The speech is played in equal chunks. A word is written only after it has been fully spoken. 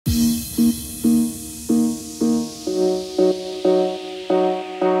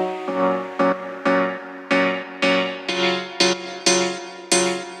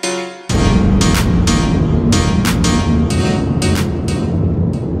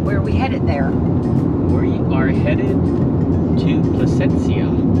are we headed there? We are headed to Placencia.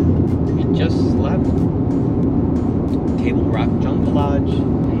 We just left Table Rock Jungle Lodge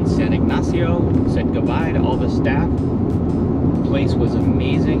in San Ignacio. Said goodbye to all the staff. The place was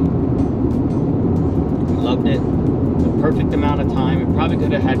amazing. Loved it. The perfect amount of time. We probably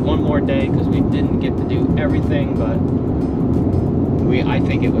could have had one more day because we didn't get to do everything, but I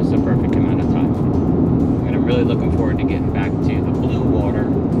think it was the perfect amount of time. And I'm really looking forward to getting back to the blue water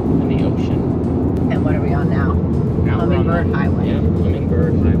and the ocean. And what are we on now? Hummingbird Highway. Yeah,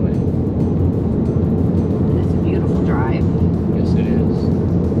 Hummingbird Highway. It's a beautiful drive. Yes, it is.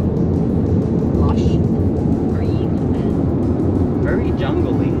 Lush, green, Very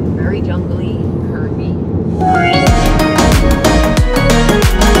jungly. very jungly, curvy.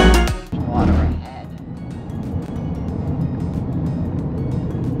 Water ahead.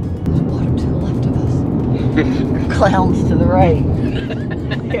 There's water to the left of us. Clowns to the right.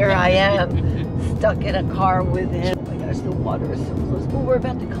 Here I am, stuck in a car with him. Oh my gosh, the water is so close. Oh, we're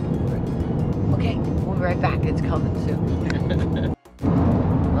about to come over it. Okay, we'll be right back. It's coming soon.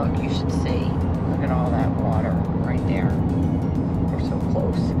 Look, you should see. Look at all that water right there. We're so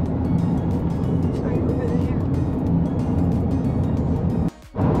close. It's right over there.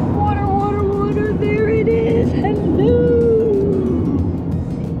 Water, water, water. There it is. Hello.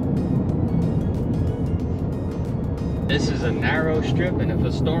 This is a narrow strip, and if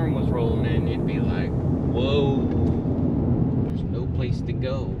a storm was rolling in, you'd be like, whoa, there's no place to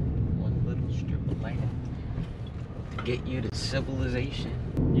go. One little strip of land to get you to civilization.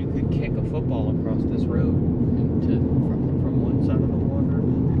 You could kick a football across this road from one side of the water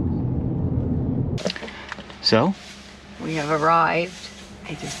to the next. So? We have arrived.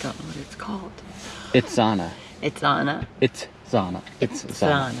 I just don't know what it's called. Itz'ana. Itz'ana. Itz'ana.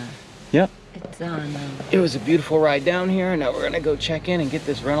 Itz'ana. Yep. Itz'ana. It was a beautiful ride down here. Now we're gonna go check in and get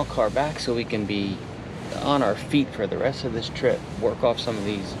this rental car back so we can be on our feet for the rest of this trip. Work off some of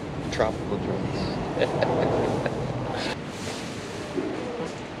these tropical drinks.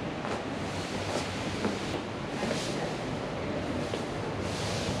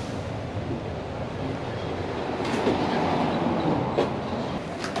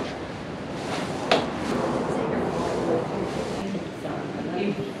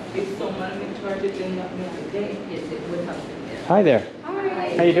 Hi there.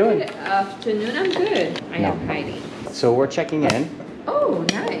 Hi. How you doing? Good afternoon. I'm good. I am Heidi. So we're checking in. Oh,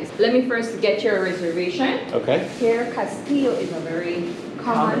 nice. Let me first get your reservation. Okay. Here, Castillo is a very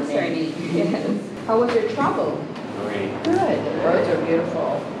common surname. Yes. How was your travel? Great. Good. The roads are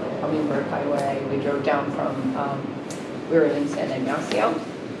beautiful. Hummingbird Highway. We drove down from, we were in San Ignacio.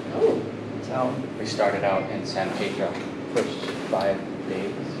 Oh. So, We started out in San Pedro, first 5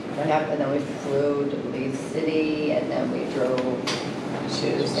 days. yep, and then we flew to Belize City, and then we drove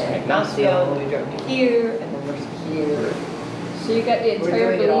to San Ignacio, we drove to here, and then we're here. So you got the We're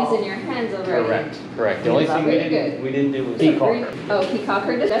entire doing it all. Belize in your hands already. Correct. The only thing we didn't do was Peacock. Oh,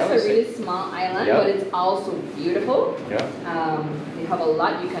 Peacocker. That's That a was really small island, Yep. but it's also beautiful. Yeah. They have a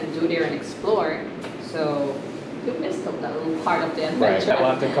lot you can do there and explore. So you missed that little part of the adventure. Right. We'll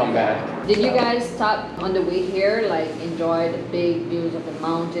have to come back. Did you guys stop on the way here, like enjoy the big views of the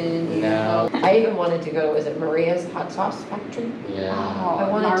mountains? No. I even wanted to go, was it Maria's Hot Sauce Factory? Yeah. Oh, I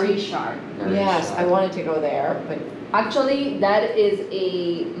wanted to- Marie Sharp. Yes, I wanted to go there, but Actually, that is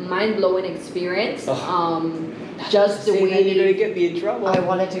a mind-blowing experience. Oh. Just the See, then you're gonna way. get me in trouble. I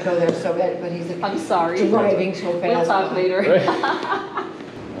wanted to go there so bad, but he's I'm sorry. driving so fast. We'll talk later. I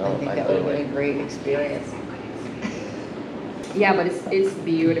think that would have been a great experience. Yeah, but it's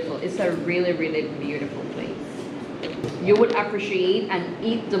beautiful. It's a really, really beautiful place. You would appreciate and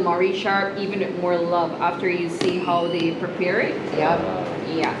eat the Marie Sharp even with more love after you see how they prepare it. Yep.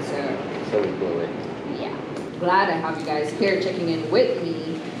 Yeah, So we blew it. yeah. Glad I have you guys here checking in with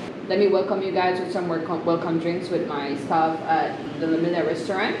me. Let me welcome you guys with some welcome drinks with my staff at the Itz'ana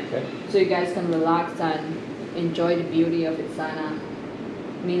Restaurant. Okay. So you guys can relax and enjoy the beauty of Itz'ana.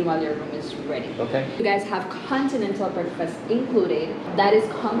 Meanwhile, your room is ready. Okay. You guys have continental breakfast included. That is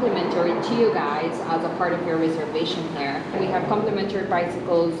complimentary to you guys as a part of your reservation here. We have complimentary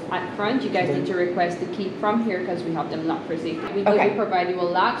bicycles at front. You guys need to request the key from here because we have them locked for safety. We do provide you a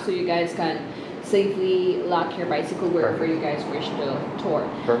lock so you guys can safely lock your bicycle wherever you guys wish to tour.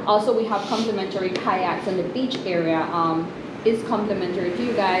 Perfect. Also, we have complimentary kayaks in the beach area. Is complimentary to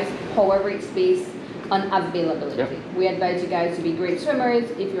you guys. However, it's based on availability. Yep. We advise you guys to be great swimmers.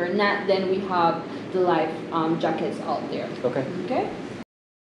 If you're not, then we have the life jackets out there. Okay. Okay.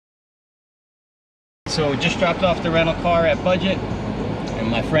 So we just dropped off the rental car at Budget, and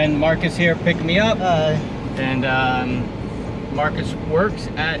my friend Marcus here picked me up. And Marcus works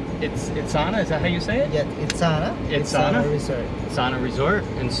at Itz'ana. Is that how you say it? Yeah, Itz'ana. Itz'ana Resort. Itz'ana Resort.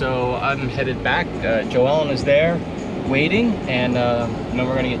 And so I'm headed back. Joellen is there waiting, and then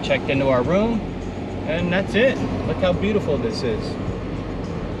we're gonna get checked into our room, and that's it. Look how beautiful this is.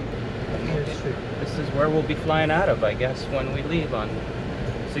 This is where we'll be flying out of, I guess, when we leave on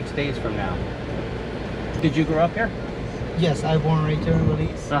 6 days from now. Did you grow up here? Yes, I born right here in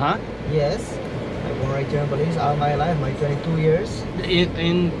Belize. Uh-huh. Yes, I born right here in Belize all my life, my 22 years.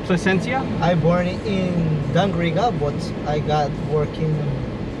 In Placencia? I born in Dangriga, but I got working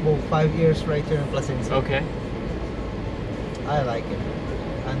about 5 years right here in Placencia. Okay. I like it.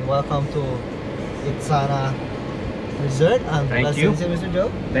 And welcome to Itz'ana Resort and Thank you. Placencia, Mr.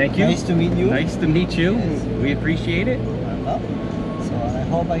 Joe. Thank you. Nice to meet you. Nice to meet you. Yes. We appreciate it. Welcome. So I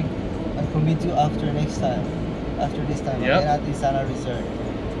hope I can meet you after next time. After this time, Yep. again at Itz'ana Resort.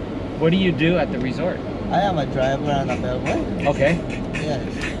 What do you do at the resort? I am a driver and a bellboy. Okay. Yes.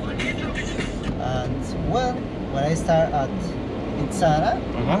 And well, when I start at Itz'ana,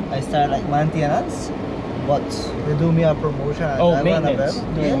 Uh-huh. I start like maintenance, but they do me a promotion. And Oh, driver and a maintenance.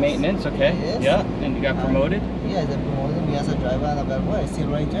 bellboy. Doing Yes. maintenance, okay. Yes. Yeah, and you got promoted? Yes, they promoted me as a driver and a bellboy. I still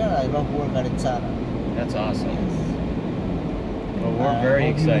right here. I love work at Itz'ana. That's awesome. Yes. Well, we're very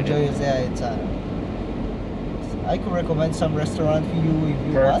hope excited. You enjoy your stay at Itz'ana. I could recommend some restaurant for you if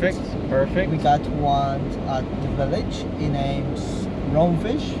you Perfect, want. perfect. We got one at the village. It name's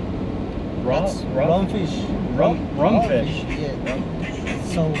Rumfish. That's Rumfish. Rumfish. Yeah.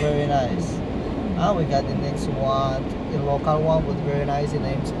 So very nice. And we got the next one, a local one, but very nice. It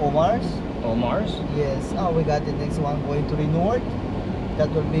name's Omar's. Omar's? Yes. And we got the next one going to the north.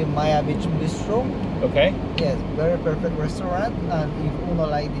 That will be Maya Beach Bistro. Okay. Yes, very perfect restaurant. And if you don't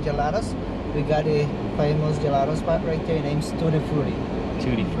like the gelatos, we got a famous gelato spot right there. Name's Tutti Frutti.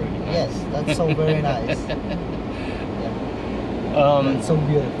 Tutti Frutti. Yes, that's so very nice. That's so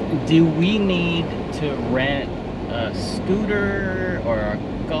beautiful. Do we need to rent a scooter or a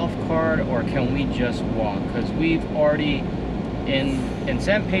golf cart, or can we just walk? Because we've already in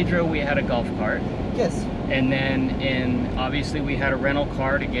San Pedro we had a golf cart, Yes. and then obviously we had a rental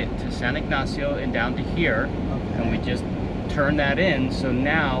car to get to San Ignacio and down to here, and we just turned that in. So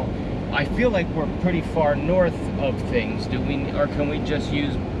now I feel like we're pretty far north of things. Do we, or can we just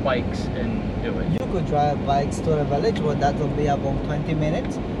use bikes and do it? You could drive bikes to the village, but that will be about 20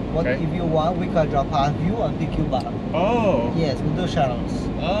 minutes. But Okay. if you want, we can drop off you and pick you back. Oh. Yes, we do shuttles.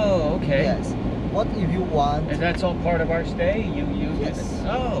 Oh, okay. Yes. But if you want, And that's all part of our stay? You yes.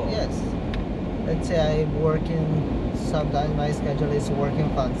 Oh. Yes. Let's say I'm working, sometimes my schedule is working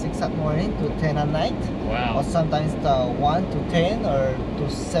from 6 at morning to 10 at night. Or Wow. sometimes the 1 to 10 or to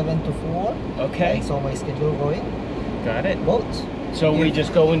 7 to 4. Okay. So my schedule going. Got it. Both. So we Yeah.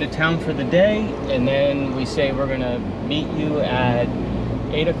 just go into town for the day, and then we say we're gonna meet you at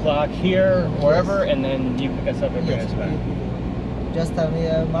 8 o'clock here, wherever, and then you pick us up and bring Yes. us back. Just tell me,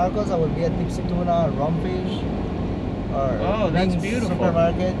 Marcos, I will be at Tipsy Tuna, Rumfish, or Oh, that's Bing's beautiful.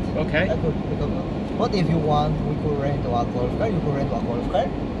 Supermarket. Okay. I could pick up. But if you want, we could rent a golf cart. You could rent a golf cart.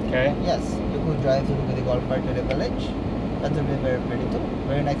 Okay. Yes, you could drive to the golf cart to the village. That will be very pretty too.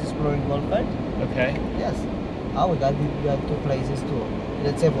 Very nice exploring golf cart. Okay. Yes. We got two places too.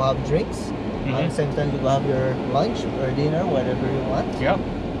 Let's say we have drinks. Mhm. At the same time, you will have your lunch or dinner, whatever you want. Yep.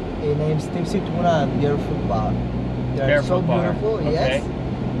 It name's Tipsy Tuna and Barefoot Bar. They're so Barefoot Bar. beautiful. Okay.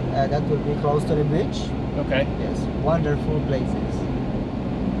 Yes. That will be close to the beach. Okay. Yes. Wonderful places.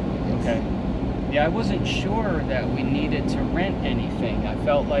 Yes. Okay. Yeah, I wasn't sure that we needed to rent anything. I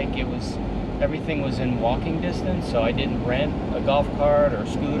felt like everything was in walking distance, so I didn't rent a golf cart or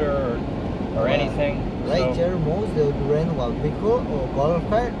scooter or anything. Right So, here, most they would rent a vehicle or golf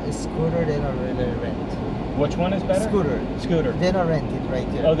cart. A scooter, they don't really rent. which one is better? Scooter. Scooter. They don't rent it right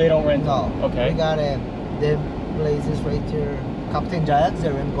here. Oh, they don't rent No. it? Okay. We got them places right here. Captain Giants, they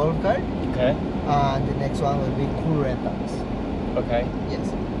rent golf cart. Okay. And the next one will be Cool Rentals. Okay.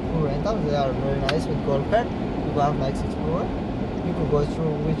 Yes. Cool Rentals, they are very nice with golf cart. You go have nice explorer. You could go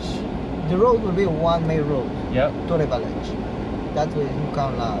through the road will be one main road Yep. to the village. That way you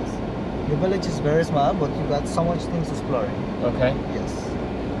can last. The village is very small, but you got so much things exploring. Okay. Yes.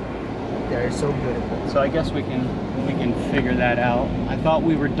 They are so beautiful. So I guess we can figure that out. I thought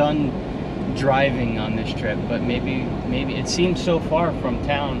we were done driving on this trip, but maybe it seems so far from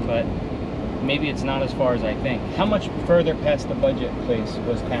town, but maybe it's not as far as I think. How much further past the budget place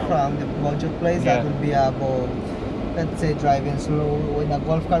was town? From the budget place, Yeah. that will be about, let's say, driving slow. In a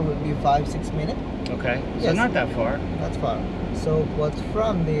golf cart will be 5-6 minutes. Okay. So Yes. not that far. That's far. So, but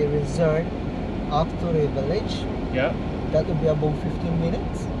from the resort up to the village, Yep. that will be about 15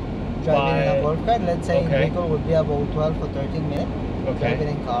 minutes. driving in a golf cart. Let's say Okay. vehicle would be about 12 or 13 minutes. Okay. Driving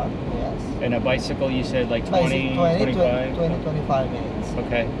in car, yes. And a bicycle, you said like 20, 20, 25? 25 minutes.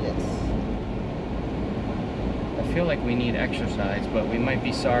 Okay. Yes. I feel like we need exercise, but we might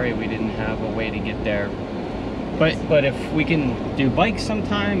be sorry we didn't have a way to get there. But if we can do bikes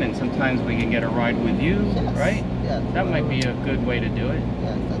sometime, and sometimes we can get a ride with you, Yes. right? Yes. That might be a good way to do it.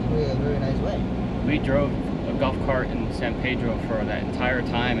 Yes, that's really a very nice way. We drove a golf cart in San Pedro for that entire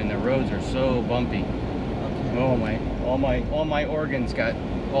time, and the roads are so bumpy. Okay. Oh all my organs got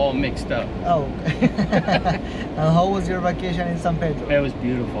all mixed up. Oh. And how was your vacation in San Pedro? It was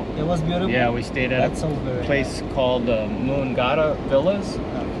beautiful. It was beautiful. Yeah, we stayed at That's so very a place called Moongata Villas.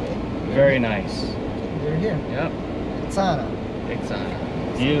 Okay. Very nice. You're here. Yep. Itz'ana. Itz'ana. It's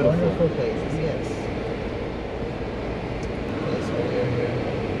a Beautiful. wonderful place. Yes. Okay, so we're here.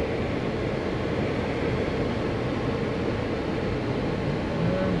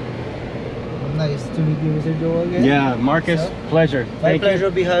 Nice to meet you, Mr. Joe again. Yeah, Marcus, So, pleasure. my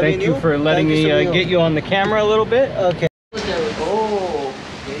pleasure be having Thank you for letting Thank you, me Sir Leo. get you on the camera a little bit. Okay. Oh,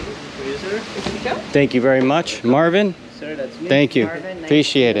 Thank you very much, Marvin. Sir, that's me. Thank you. Marvin, nice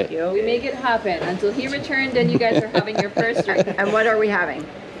Appreciate to it. meet you. We make it happen. Until he returned, then you guys are having your first drink. And what are we having?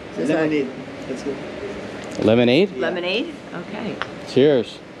 Is that Lemonade. Let's go. Lemonade? lemonade? Okay.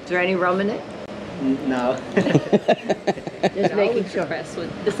 Cheers. Is there any rum in it? No. Just making sure.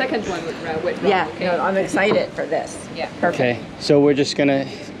 The second one with rum, Yeah, okay? no, I'm excited for this. Yeah. Perfect. Okay, so we're just gonna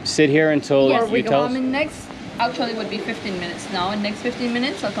sit here until Yes, you tell us? in next, actually would be 15 minutes now. In next 15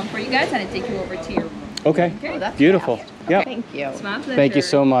 minutes, I'll come for you guys and I take you over to your room. Okay, Okay. Oh, that's beautiful. fast. Yeah. Thank you. It's my pleasure. Thank you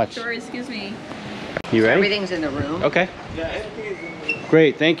so much. Sure, excuse me. You ready? Everything's in the room. Okay, Yeah, everything is in the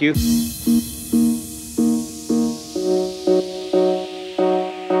great, thank you.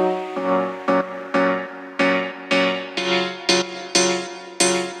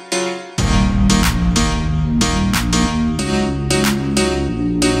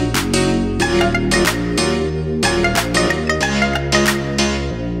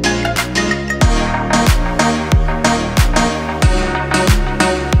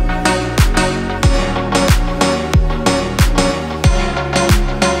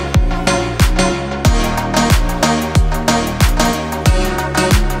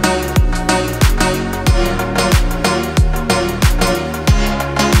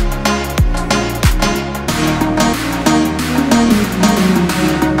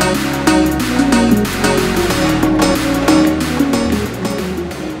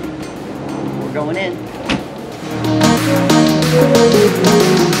 We're going in.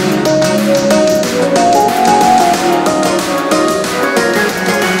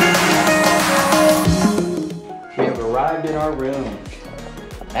 We have arrived in our room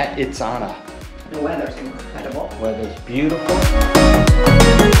at Itz'ana. The weather's incredible. Weather's beautiful.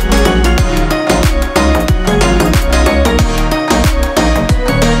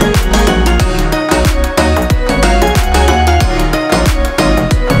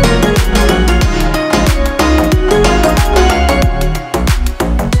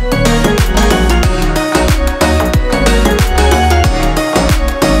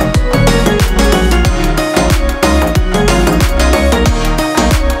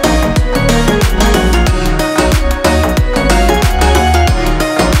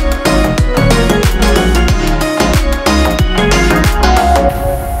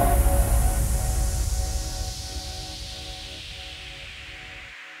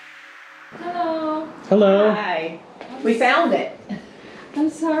 Hello. Hello. Hi. We found it. I'm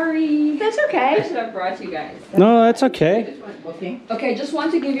sorry. That's I okay. should have brought you guys. No, that's okay. Booking. Okay, just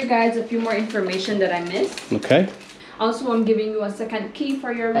want to give you guys a few more information that I missed. Okay. Also, I'm giving you a second key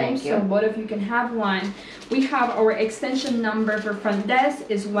for your room, Thank you. so both of you can have one. We have our extension number for front desk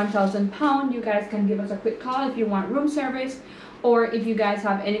is £1,000. You guys can give us a quick call if you want room service, or if you guys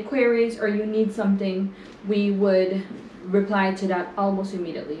have any queries or you need something, we would reply to that almost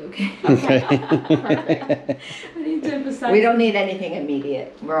immediately. Okay. Okay. I need to emphasize. We don't need anything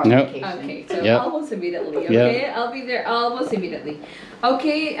immediate. We're on Nope. vacation. Okay, so Yep. almost immediately, Yep. okay? I'll be there almost immediately.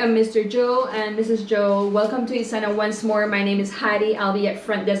 Okay, Mr. Joe and Mrs. Joe, welcome to Itz'ana once more. My name is Heidi. I'll be at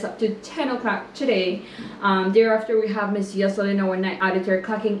front desk up to 10 o'clock today. Thereafter, we have Miss Yoselin, our night auditor,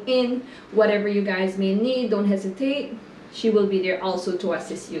 clocking in. Whatever you guys may need, don't hesitate. She will be there also to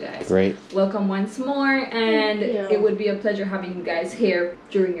assist you guys. Great. Welcome once more, and Thank you. it would be a pleasure having you guys here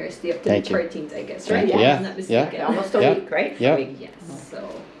during your stay up to Thank the you. 13th, I guess, Thank right? you. If Yeah, I'm not yeah. mistaken. Almost a Yeah. week, right? Yeah. A week. Yes, so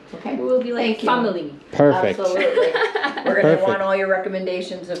Okay. we will be like Thank you. family. Perfect. Absolutely. We're going Perfect. to want all your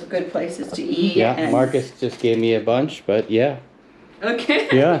recommendations of good places to eat. Yeah, and Marcus just gave me a bunch, but yeah. Okay.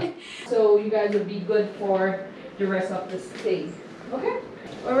 Yeah. So you guys would be good for the rest of the stay. Okay.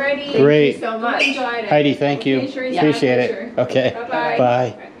 Alrighty. Great. Thank you so much. Enjoyed it. Heidi, thank you. Okay, sure, it's my Appreciate pleasure. it. Okay. Bye-bye.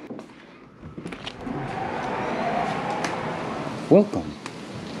 Bye. Welcome.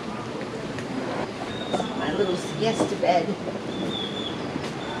 My little siesta bed.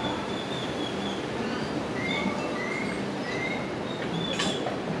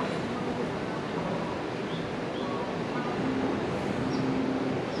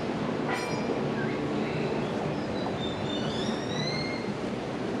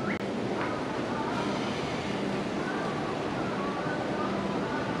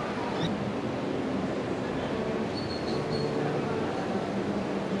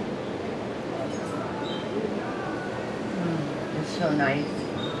 It's so nice.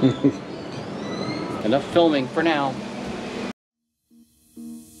 Enough filming for now.